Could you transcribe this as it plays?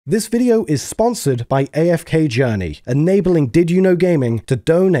This video is sponsored by AFK Journey, enabling DidYouKnowGaming to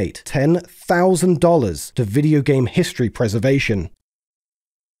donate $10,000 to video game history preservation.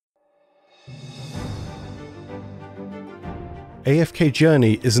 AFK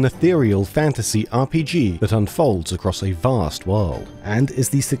Journey is an ethereal fantasy RPG that unfolds across a vast world, and is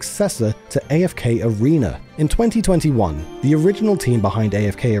the successor to AFK Arena. In 2021, the original team behind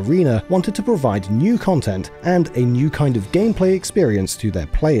AFK Arena wanted to provide new content and a new kind of gameplay experience to their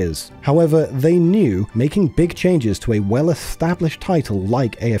players. However, they knew making big changes to a well-established title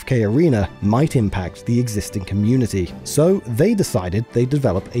like AFK Arena might impact the existing community. So they decided they'd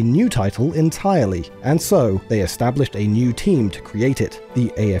develop a new title entirely, and so they established a new team to create it, the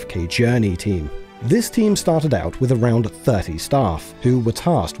AFK Journey team. This team started out with around 30 staff, who were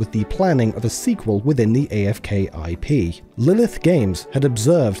tasked with the planning of a sequel within the AFK IP. Lilith Games had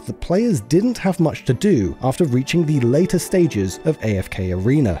observed that players didn't have much to do after reaching the later stages of AFK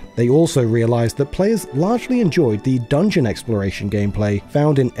Arena. They also realized that players largely enjoyed the dungeon exploration gameplay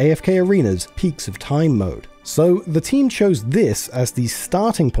found in AFK Arena's Peaks of Time mode. So the team chose this as the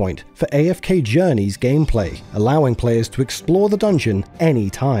starting point for AFK Journey's gameplay, allowing players to explore the dungeon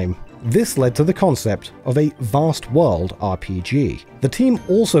anytime. This led to the concept of a vast world RPG. The team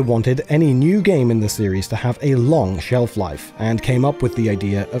also wanted any new game in the series to have a long shelf life, and came up with the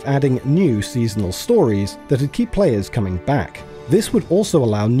idea of adding new seasonal stories that would keep players coming back. This would also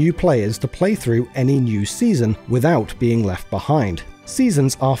allow new players to play through any new season without being left behind.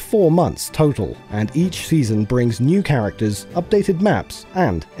 Seasons are 4 months total, and each season brings new characters, updated maps,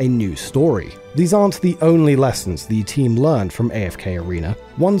 and a new story. These aren't the only lessons the team learned from AFK Arena.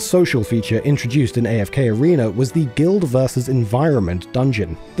 One social feature introduced in AFK Arena was the Guild vs Environment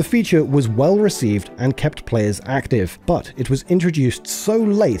dungeon. The feature was well received and kept players active, but it was introduced so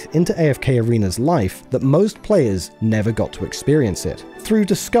late into AFK Arena's life that most players never got to experience it. Through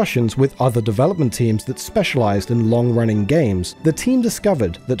discussions with other development teams that specialized in long-running games, the team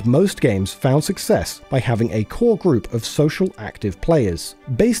discovered that most games found success by having a core group of social active players.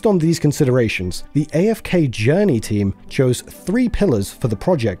 Based on these considerations, the AFK Journey team chose 3 pillars for the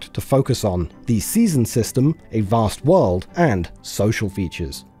project to focus on: the season system, a vast world, and social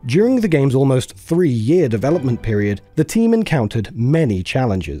features. During the game's almost 3-year development period, the team encountered many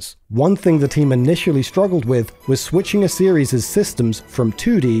challenges. One thing the team initially struggled with was switching a series' systems from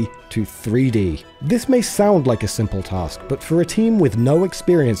 2D to 3D. This may sound like a simple task, but for a team with no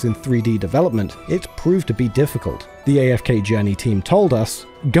experience in 3D development, it proved to be difficult. The AFK Journey team told us,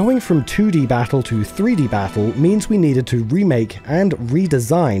 "Going from 2D battle to 3D battle means we needed to remake and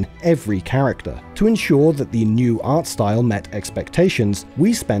redesign every character. To ensure that the new art style met expectations,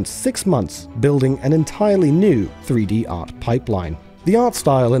 we spent 6 months building an entirely new 3D art pipeline." The art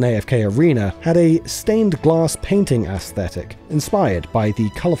style in AFK Arena had a stained glass painting aesthetic, inspired by the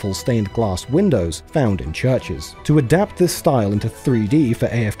colourful stained glass windows found in churches. To adapt this style into 3D for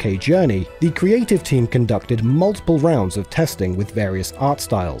AFK Journey, the creative team conducted multiple rounds of testing with various art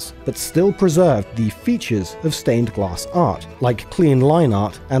styles, but still preserved the features of stained glass art, like clean line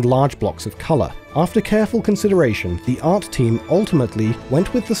art and large blocks of colour. After careful consideration, the art team ultimately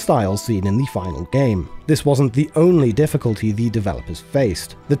went with the style seen in the final game. This wasn't the only difficulty the developers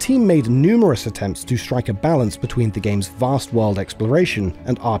faced. The team made numerous attempts to strike a balance between the game's vast world exploration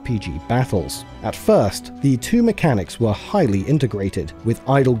and RPG battles. At first, the 2 mechanics were highly integrated, with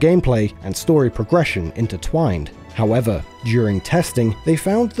idle gameplay and story progression intertwined. However, during testing, they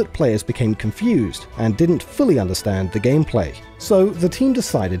found that players became confused and didn't fully understand the gameplay. So the team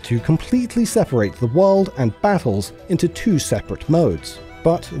decided to completely separate the world and battles into 2 separate modes.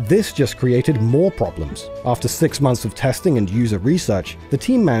 But this just created more problems. After 6 months of testing and user research, the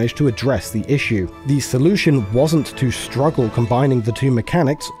team managed to address the issue. The solution wasn't to struggle combining the 2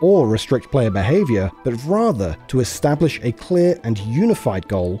 mechanics or restrict player behavior, but rather to establish a clear and unified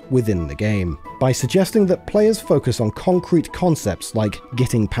goal within the game. By suggesting that players focus on concrete concepts like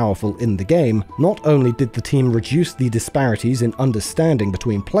getting powerful in the game, not only did the team reduce the disparities in understanding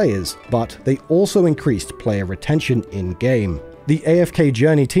between players, but they also increased player retention in-game. The AFK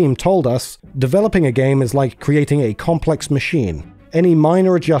Journey team told us, "Developing a game is like creating a complex machine. Any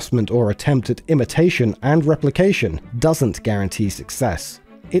minor adjustment or attempt at imitation and replication doesn't guarantee success.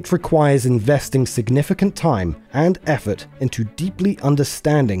 It requires investing significant time and effort into deeply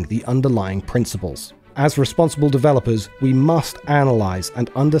understanding the underlying principles. As responsible developers, we must analyze and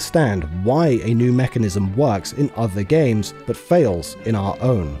understand why a new mechanism works in other games but fails in our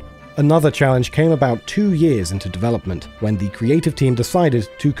own." Another challenge came about 2 years into development, when the creative team decided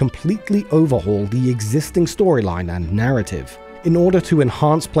to completely overhaul the existing storyline and narrative. In order to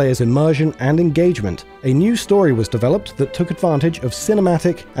enhance players' immersion and engagement, a new story was developed that took advantage of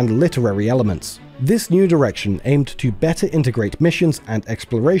cinematic and literary elements. This new direction aimed to better integrate missions and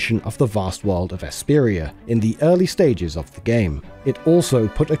exploration of the vast world of Hesperia in the early stages of the game. It also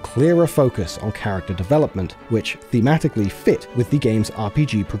put a clearer focus on character development, which thematically fit with the game's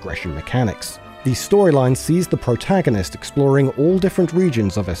RPG progression mechanics. The storyline sees the protagonist exploring all different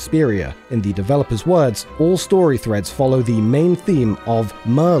regions of Hesperia. In the developer's words, all story threads follow the main theme of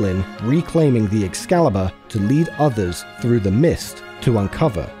Merlin reclaiming the Excalibur to lead others through the mist to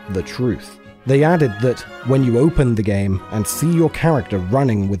uncover the truth. They added that when you open the game and see your character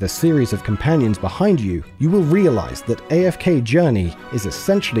running with a series of companions behind you, you will realize that AFK Journey is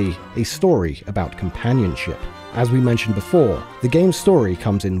essentially a story about companionship. As we mentioned before, the game's story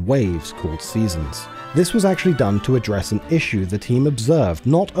comes in waves called seasons. This was actually done to address an issue the team observed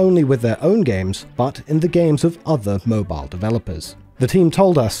not only with their own games, but in the games of other mobile developers. The team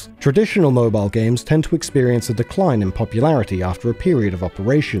told us, traditional mobile games tend to experience a decline in popularity after a period of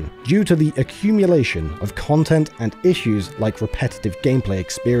operation, due to the accumulation of content and issues like repetitive gameplay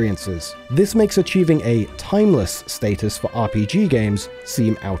experiences. This makes achieving a timeless status for RPG games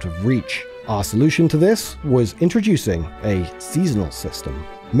seem out of reach. Our solution to this was introducing a seasonal system.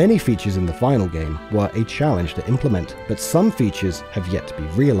 Many features in the final game were a challenge to implement, but some features have yet to be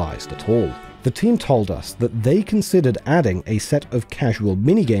realized at all. The team told us that they considered adding a set of casual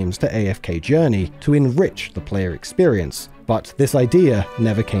minigames to AFK Journey to enrich the player experience, but this idea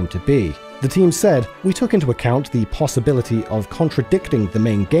never came to be. The team said, "We took into account the possibility of contradicting the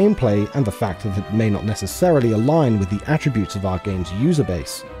main gameplay and the fact that it may not necessarily align with the attributes of our game's user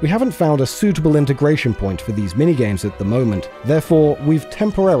base. We haven't found a suitable integration point for these minigames at the moment, therefore we've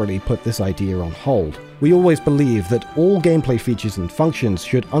temporarily put this idea on hold. We always believe that all gameplay features and functions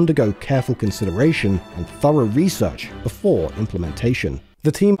should undergo careful consideration and thorough research before implementation."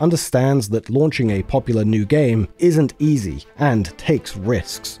 The team understands that launching a popular new game isn't easy and takes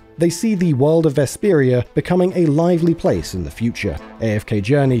risks. They see the world of Hesperia becoming a lively place in the future. AFK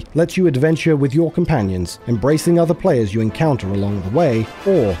Journey lets you adventure with your companions, embracing other players you encounter along the way,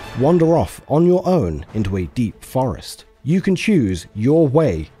 or wander off on your own into a deep forest. You can choose your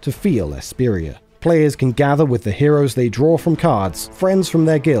way to feel Hesperia. Players can gather with the heroes they draw from cards, friends from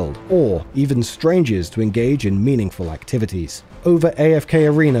their guild, or even strangers to engage in meaningful activities. Over AFK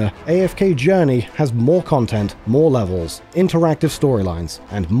Arena, AFK Journey has more content, more levels, interactive storylines,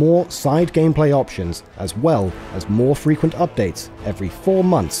 and more side gameplay options, as well as more frequent updates every 4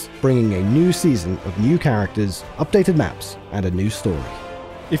 months, bringing a new season of new characters, updated maps, and a new story.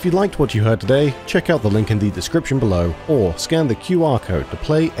 If you liked what you heard today, check out the link in the description below, or scan the QR code to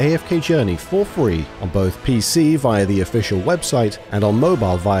play AFK Journey for free on both PC via the official website and on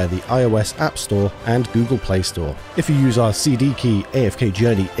mobile via the iOS App Store and Google Play Store. If you use our CD key AFK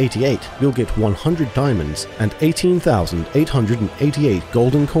Journey 88, you'll get 100 diamonds and 18,888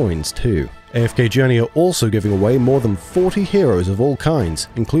 golden coins too. AFK Journey are also giving away more than 40 heroes of all kinds,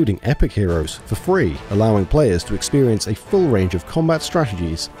 including epic heroes, for free, allowing players to experience a full range of combat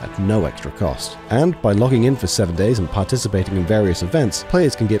strategies at no extra cost. And by logging in for 7 days and participating in various events,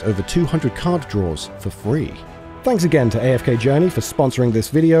 players can get over 200 card draws for free. Thanks again to AFK Journey for sponsoring this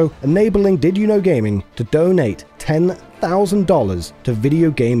video, enabling DidYouKnowGaming to donate $10,000 to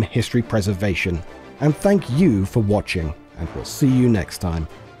video game history preservation. And thank you for watching, and we'll see you next time.